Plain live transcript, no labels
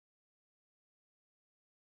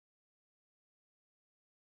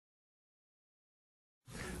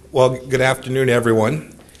Well, good afternoon,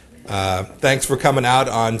 everyone. Thanks for coming out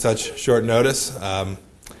on such short notice.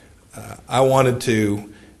 I wanted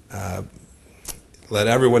to let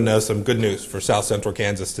everyone know some good news for South Central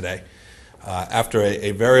Kansas today. After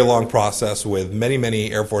a very long process with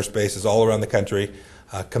many Air Force bases all around the country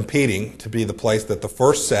competing to be the place that the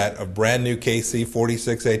first set of brand new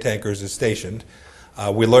KC-46A tankers is stationed,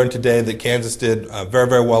 we learned today that Kansas did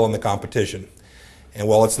very well in the competition. And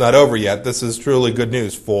while it's not over yet, this is truly good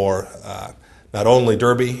news for not only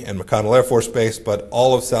Derby and McConnell Air Force Base, but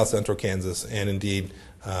all of South Central Kansas and indeed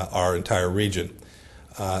our entire region.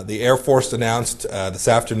 The Air Force announced this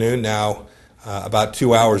afternoon, now about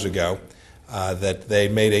 2 hours ago, that they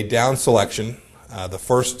made a down selection, the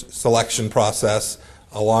first selection process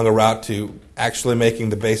along a route to actually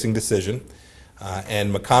making the basing decision.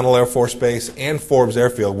 And McConnell Air Force Base and Forbes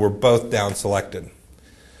Airfield were both down selected.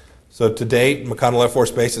 So to date, McConnell Air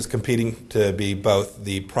Force Base is competing to be both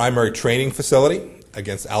the primary training facility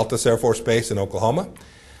against Altus Air Force Base in Oklahoma,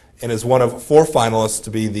 and is one of 4 finalists to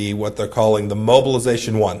be what they're calling the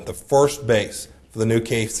Mobilization 1, the first base for the new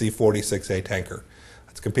KC-46A tanker.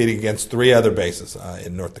 It's competing against 3 other bases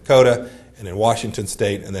in North Dakota and in Washington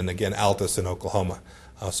State, and then again Altus in Oklahoma.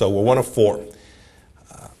 So we're one of 4.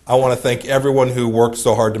 I want to thank everyone who worked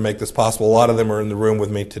so hard to make this possible. A lot of them are in the room with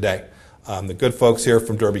me today. The good folks here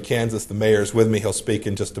from Derby, Kansas, the mayor is with me. He'll speak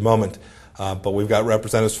in just a moment. But we've got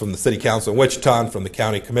representatives from the City Council in Wichita and from the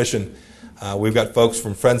County Commission. We've got folks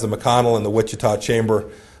from Friends of McConnell and the Wichita Chamber,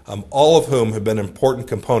 all of whom have been an important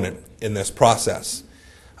component in this process.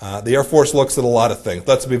 The Air Force looks at a lot of things.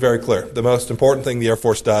 Let's be very clear. The most important thing the Air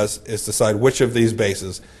Force does is decide which of these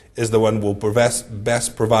bases is the one will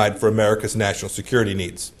best provide for America's national security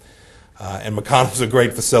needs. And McConnell's a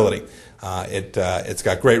great facility. It's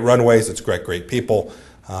got great runways. It's got great people.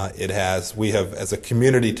 We have, as a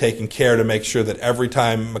community, taken care to make sure that every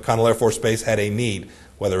time McConnell Air Force Base had a need,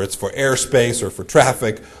 whether it's for airspace or for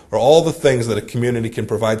traffic or all the things that a community can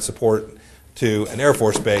provide support to an Air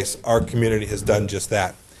Force base, our community has done just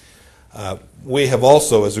that. We have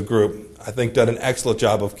also, as a group, I think, done an excellent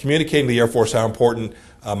job of communicating to the Air Force how important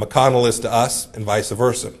McConnell is to us and vice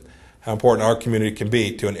versa. How important our community can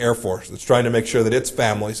be to an Air Force that's trying to make sure that its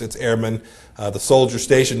families, its airmen, the soldiers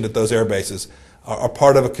stationed at those air bases are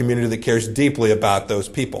part of a community that cares deeply about those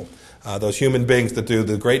people, those human beings that do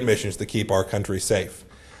the great missions that keep our country safe.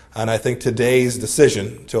 And I think today's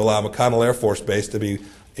decision to allow McConnell Air Force Base to be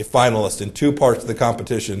a finalist in 2 parts of the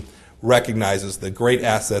competition recognizes the great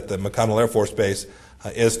asset that McConnell Air Force Base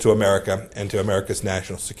is to America and to America's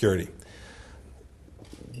national security.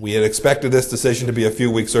 We had expected this decision to be a few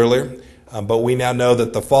weeks earlier, but we now know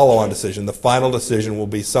that the follow-on decision, the final decision, will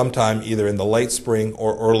be sometime either in the late spring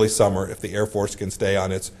or early summer if the Air Force can stay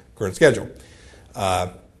on its current schedule.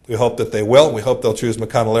 We hope that they will. We hope they'll choose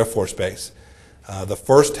McConnell Air Force Base. The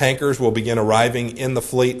first tankers will begin arriving in the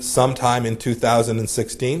fleet sometime in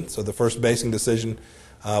 2016, so the first basing decision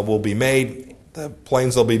will be made. The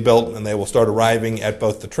planes will be built, and they will start arriving at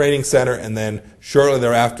both the training center and then shortly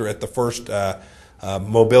thereafter at the first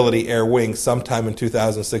Mobility Air Wing sometime in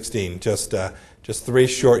 2016, just 3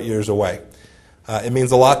 short years away. It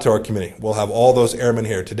means a lot to our community. We'll have all those airmen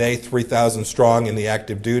here. Today, 3,000 strong in the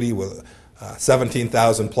active duty with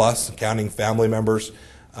 17,000 plus, counting family members.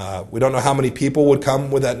 We don't know how many people would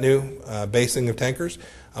come with that new basing of tankers.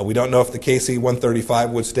 We don't know if the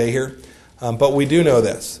KC-135 would stay here. But we do know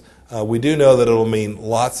this. We do know that it will mean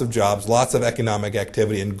lots of jobs, lots of economic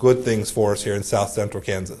activity, and good things for us here in South Central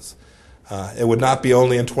Kansas. It would not be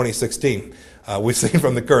only in 2016. We've seen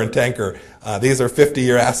from the current tanker, these are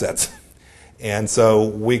 50-year assets. And so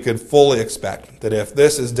we could fully expect that if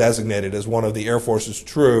this is designated as one of the Air Force's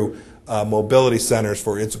true mobility centers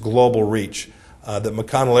for its global reach, that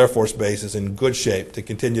McConnell Air Force Base is in good shape to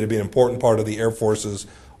continue to be an important part of the Air Force's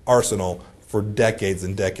arsenal for decades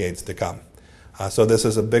and decades to come. So this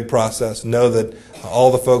is a big process. Know that all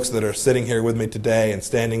the folks that are sitting here with me today and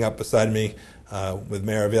standing up beside me with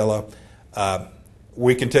Mayor Avila,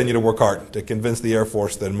 we continue to work hard to convince the Air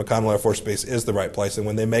Force that McConnell Air Force Base is the right place, and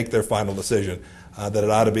when they make their final decision, that it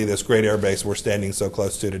ought to be this great air base we're standing so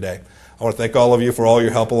close to today. I want to thank all of you for all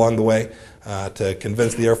your help along the way to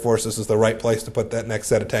convince the Air Force this is the right place to put that next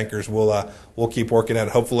set of tankers. We'll keep working at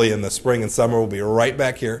it. Hopefully in the spring and summer we'll be right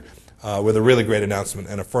back here with a really great announcement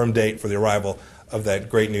and a firm date for the arrival of that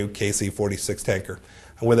great new KC-46 tanker.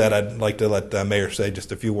 And with that, I'd like to let the Mayor say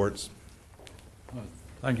just a few words.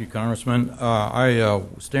 Thank you, Congressman. I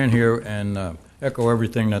stand here and echo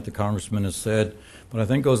everything that the Congressman has said, but I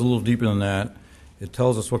think it goes a little deeper than that. It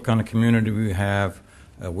tells us what kind of community we have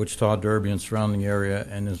Wichita, Derby, and surrounding area,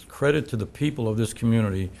 and is credit to the people of this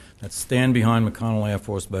community that stand behind McConnell Air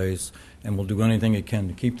Force Base and will do anything it can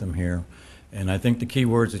to keep them here. And I think the key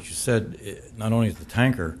words that you said, not only is the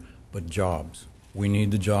tanker, but jobs. We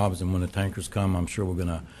need the jobs, and when the tankers come, I'm sure we're going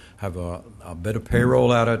to have a better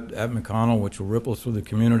payroll out at McConnell, which will ripple through the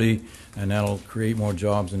community, and that'll create more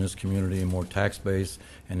jobs in this community and more tax base,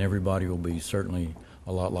 and everybody will be certainly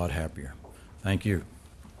a lot happier. Thank you.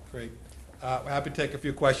 Great. Happy to take a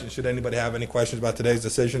few questions. Should anybody have any questions about today's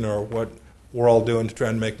decision or what we're all doing to try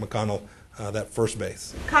and make McConnell that first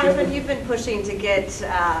base? Congressman, you've been pushing to get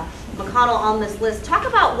McConnell on this list. Talk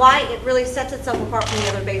about why it really sets itself apart from the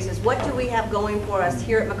other bases. What do we have going for us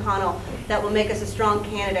here at McConnell that will make us a strong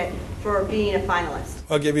candidate for being a finalist?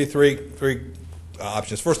 I'll give you three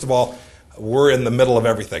options. First of all, we're in the middle of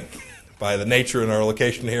everything. By the nature and our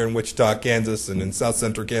location here in Wichita, Kansas, and in South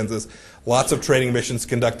Central Kansas, lots of training missions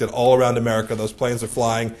conducted all around America. Those planes are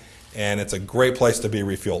flying, and it's a great place to be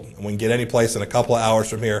refueled. And we can get any place in a couple of hours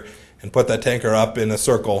from here and put that tanker up in a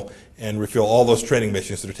circle and refuel all those training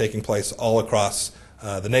missions that are taking place all across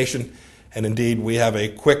the nation. And indeed, we have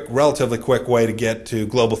a relatively quick way to get to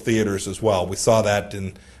global theaters as well. We saw that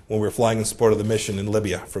when we were flying in support of the mission in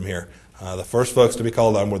Libya from here. The first folks to be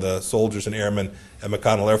called on were the soldiers and airmen at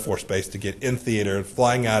McConnell Air Force Base to get in theater,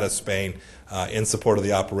 flying out of Spain in support of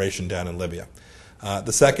the operation down in Libya.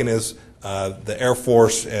 The second is the Air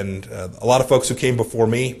Force and a lot of folks who came before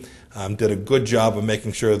me did a good job of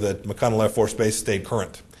making sure that McConnell Air Force Base stayed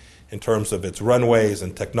current in terms of its runways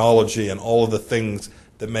and technology and all of the things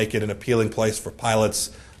that make it an appealing place for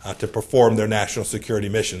pilots to perform their national security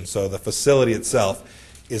mission. So the facility itself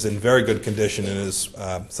is in very good condition and is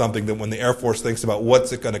something that when the Air Force thinks about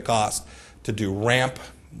what's it going to cost to do ramp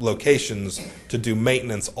locations, to do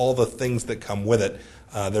maintenance, all the things that come with it,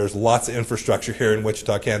 there's lots of infrastructure here in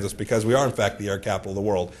Wichita, Kansas, because we are, in fact, the air capital of the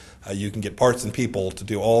world. You can get parts and people to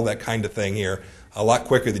do all that kind of thing here a lot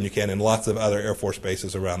quicker than you can in lots of other Air Force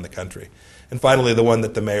bases around the country. And finally, the one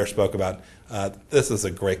that the mayor spoke about, this is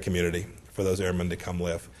a great community for those airmen to come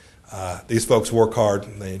live. These folks work hard.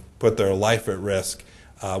 They put their life at risk.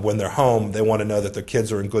 When they're home, they want to know that their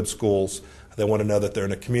kids are in good schools. They want to know that they're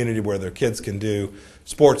in a community where their kids can do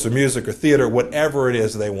sports or music or theater, whatever it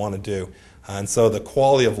is they want to do. And so the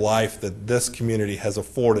quality of life that this community has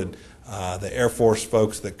afforded the Air Force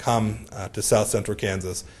folks that come to South Central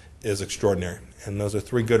Kansas is extraordinary. And those are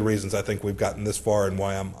three good reasons I think we've gotten this far and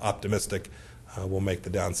why I'm optimistic we'll make the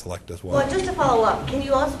down select as well. Well, just to follow up, can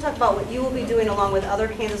you also talk about what you will be doing along with other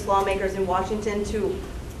Kansas lawmakers in Washington to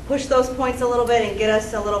push those points a little bit and get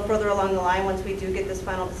us a little further along the line once we do get this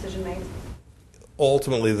final decision made?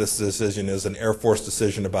 Ultimately, this decision is an Air Force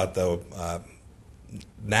decision about the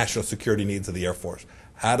national security needs of the Air Force.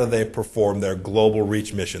 How do they perform their global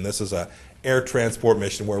reach mission? This is an air transport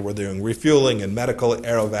mission where we're doing refueling and medical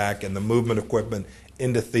aerovac and the movement of equipment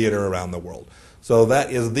into theater around the world. So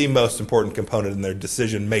that is the most important component in their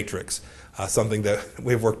decision matrix, something that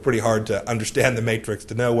we've worked pretty hard to understand the matrix,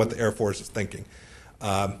 to know what the Air Force is thinking.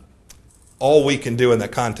 All we can do in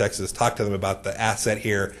that context is talk to them about the asset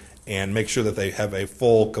here and make sure that they have a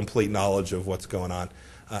full, complete knowledge of what's going on.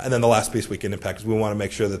 And then the last piece we can impact is we want to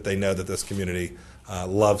make sure that they know that this community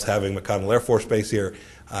loves having McConnell Air Force Base here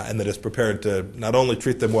and that is prepared to not only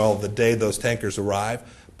treat them well the day those tankers arrive,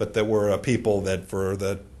 but that we're a people that for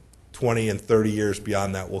the 20 and 30 years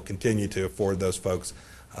beyond that will continue to afford those folks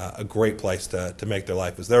a great place to make their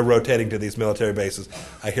life. As they're rotating to these military bases,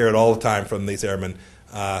 I hear it all the time from these airmen.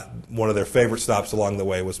 One of their favorite stops along the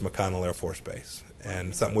way was McConnell Air Force Base,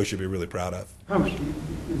 and something we should be really proud of. How much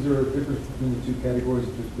is there a difference between the two categories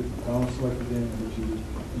that McConnell selected in, which is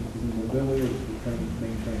mobility or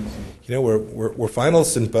main training? You know, we're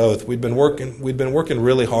finalists in both. We've been working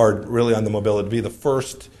really hard, really on the mobility to be the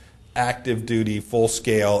first active duty, full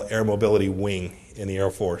scale air mobility wing in the Air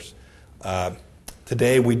Force.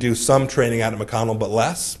 Today we do some training out at McConnell, but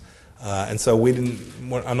less, and so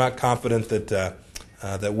I'm not confident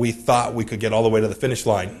that we thought we could get all the way to the finish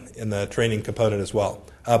line in the training component as well.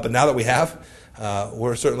 But now that we have,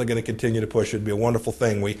 we're certainly going to continue to push. It'd be a wonderful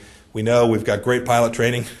thing. We know we've got great pilot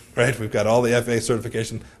training, right? We've got all the FAA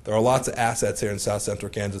certification. There are lots of assets here in South Central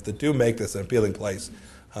Kansas that do make this an appealing place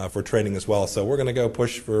for training as well. So we're going to go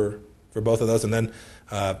push for both of those. And then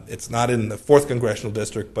it's not in the 4th Congressional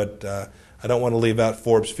District, but I don't want to leave out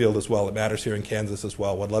Forbes Field as well. It matters here in Kansas as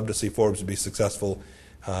well. I'd love to see Forbes be successful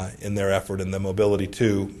in their effort in the Mobility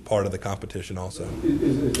 2 part of the competition also.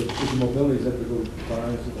 Is the mobility, is that the little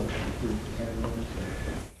bars for categories?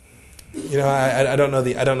 You know, I don't know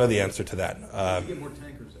the answer to that. Get more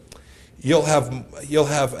tankers. You'll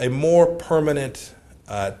have a more permanent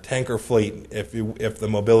tanker fleet if the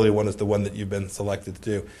mobility one is the one that you've been selected to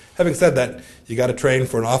do. Having said that, you got to train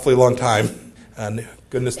for an awfully long time, and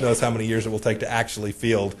goodness knows how many years it will take to actually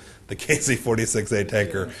field the KC-46A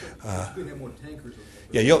tanker.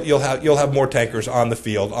 Yeah, you'll have more tankers on the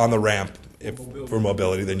field, on the ramp for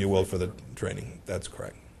mobility than you will for the training. That's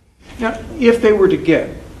correct. Now, if they were to get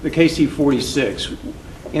the KC-46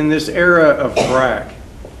 in this era of BRAC,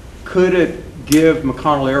 could it give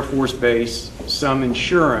McConnell Air Force Base some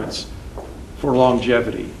insurance for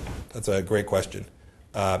longevity? That's a great question.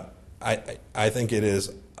 I think it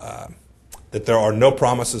is that there are no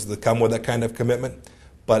promises that come with that kind of commitment,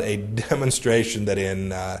 but a demonstration that in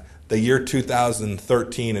the year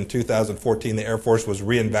 2013 and 2014 the Air Force was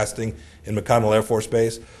reinvesting in McConnell Air Force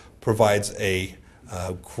Base provides a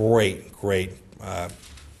great,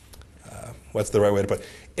 what's the right way to put it?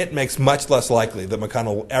 It makes much less likely that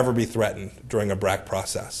McConnell will ever be threatened during a BRAC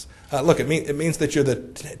process. Look, it means that you're the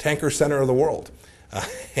tanker center of the world,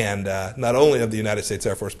 and not only of the United States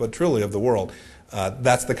Air Force, but truly of the world.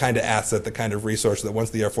 That's the kind of asset, the kind of resource that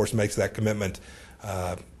once the Air Force makes that commitment,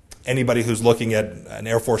 anybody who's looking at an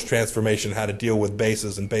Air Force transformation, how to deal with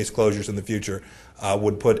bases and base closures in the future,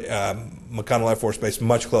 would put McConnell Air Force Base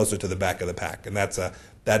much closer to the back of the pack. And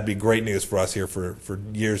that'd be great news for us here for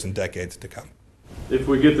years and decades to come. If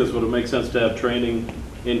we get this, would it make sense to have training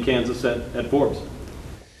in Kansas at Forbes?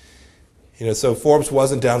 So Forbes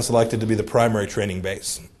wasn't down selected to be the primary training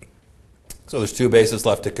base. So there's two bases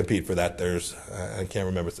left to compete for that. There's, I can't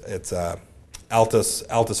remember, it's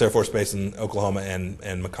Altus Air Force Base in Oklahoma and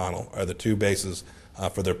McConnell are the two bases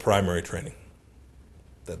for their primary training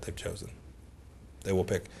that they've chosen. They will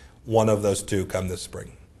pick one of those two come this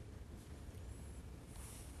spring.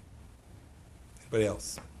 Anybody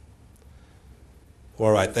else?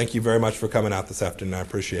 All right, thank you very much for coming out this afternoon. I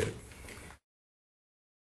appreciate it.